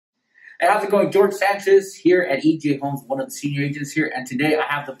Hey, how's it going? Jorge Sanchez here at EJ Homes, one of the senior agents here, and today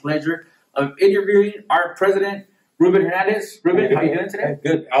I have the pleasure of interviewing our president, Ruben Hernandez. Ruben, how you doing today?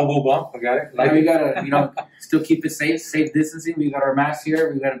 Good. Elbow bump. I got it. We gotta, still keep it safe distancing. We got our masks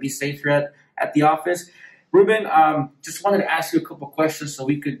here. We gotta be safe here at the office. Ruben, just wanted to ask you a couple questions so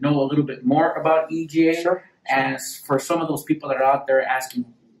we could know a little bit more about EGA. Sure. And for some of those people that are out there asking,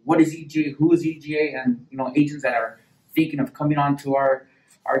 what is EGA? Who is EGA? And agents that are thinking of coming on to our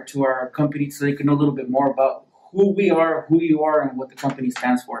company, so they can know a little bit more about who we are, who you are, and what the company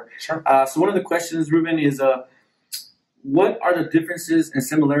stands for. Sure. So one of the questions, Ruben, is what are the differences and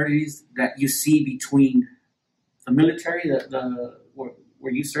similarities that you see between the military,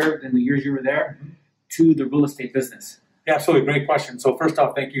 where you served in the years you were there, to the real estate business? Yeah, absolutely. Great question. So first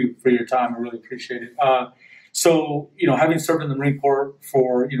off, thank you for your time. I really appreciate it. Having served in the Marine Corps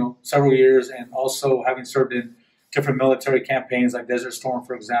for, several years, and also having served in different military campaigns like Desert Storm,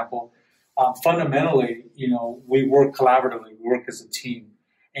 for example, fundamentally, we work collaboratively. We work as a team.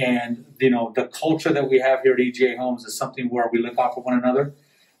 And, the culture that we have here at EGA Homes is something where we look out for one another.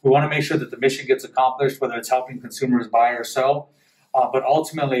 We want to make sure that the mission gets accomplished, whether it's helping consumers buy or sell. But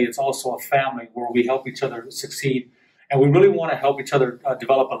ultimately, it's also a family where we help each other succeed. And we really want to help each other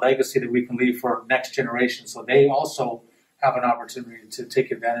develop a legacy that we can leave for next generation. So they also have an opportunity to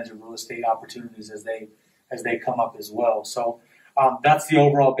take advantage of real estate opportunities as they come up as well. So that's the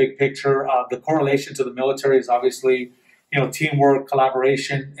overall big picture. The correlation to the military is obviously, teamwork,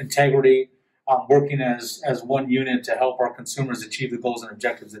 collaboration, integrity, working as one unit to help our consumers achieve the goals and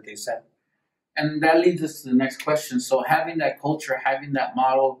objectives that they set. And that leads us to the next question. So having that culture, having that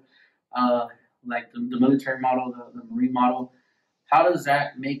model, like the military model, the Marine model, how does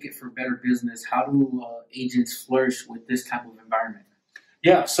that make it for better business? How do agents flourish with this type of environment?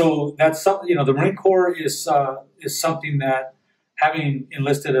 Yeah, so that's something, the Marine Corps is something that, having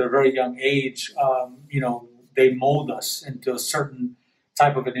enlisted at a very young age, they mold us into a certain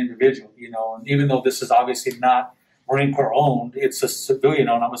type of an individual, and even though this is obviously not Marine Corps owned, it's a civilian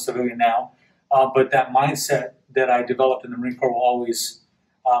owned, I'm a civilian now, but that mindset that I developed in the Marine Corps will always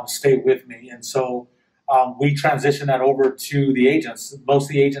stay with me. And so we transition that over to the agents. Most of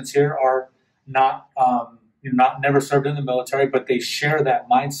the agents here are never served in the military, but they share that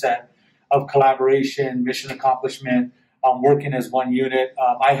mindset of collaboration, mission accomplishment, working as one unit.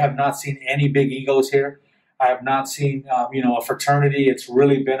 I have not seen any big egos here. I have not seen, a fraternity. It's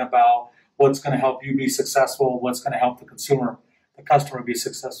really been about what's going to help you be successful, what's going to help the customer be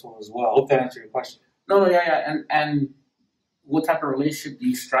successful as well. I hope that answered your question. No, yeah. And what type of relationship do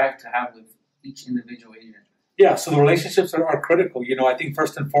you strive to have with each individual agent? Yeah, so the relationships are critical. I think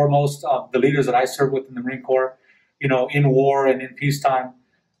first and foremost, the leaders that I served with in the Marine Corps, in war and in peacetime,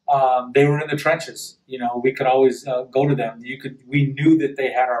 they were in the trenches. We could always go to them. We knew that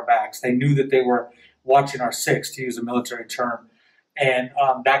they had our backs. They knew that they were watching our six, to use a military term. And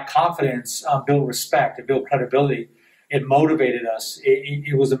that confidence built respect, it built credibility. It motivated us.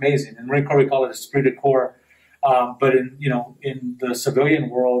 It was amazing. In the Marine Corps, we call it a esprit de corps. But in the civilian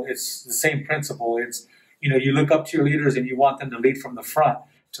world, it's the same principle. It's, you look up to your leaders and you want them to lead from the front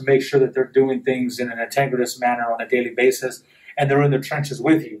to make sure that they're doing things in an integrous manner on a daily basis. And they're in the trenches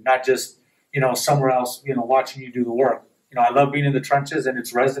with you, not just, somewhere else, watching you do the work. I love being in the trenches, and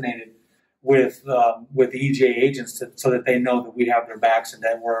it's resonated with the EGA agents so that they know that we have their backs and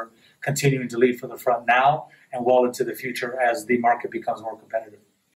that we're continuing to lead from the front now and well into the future as the market becomes more competitive.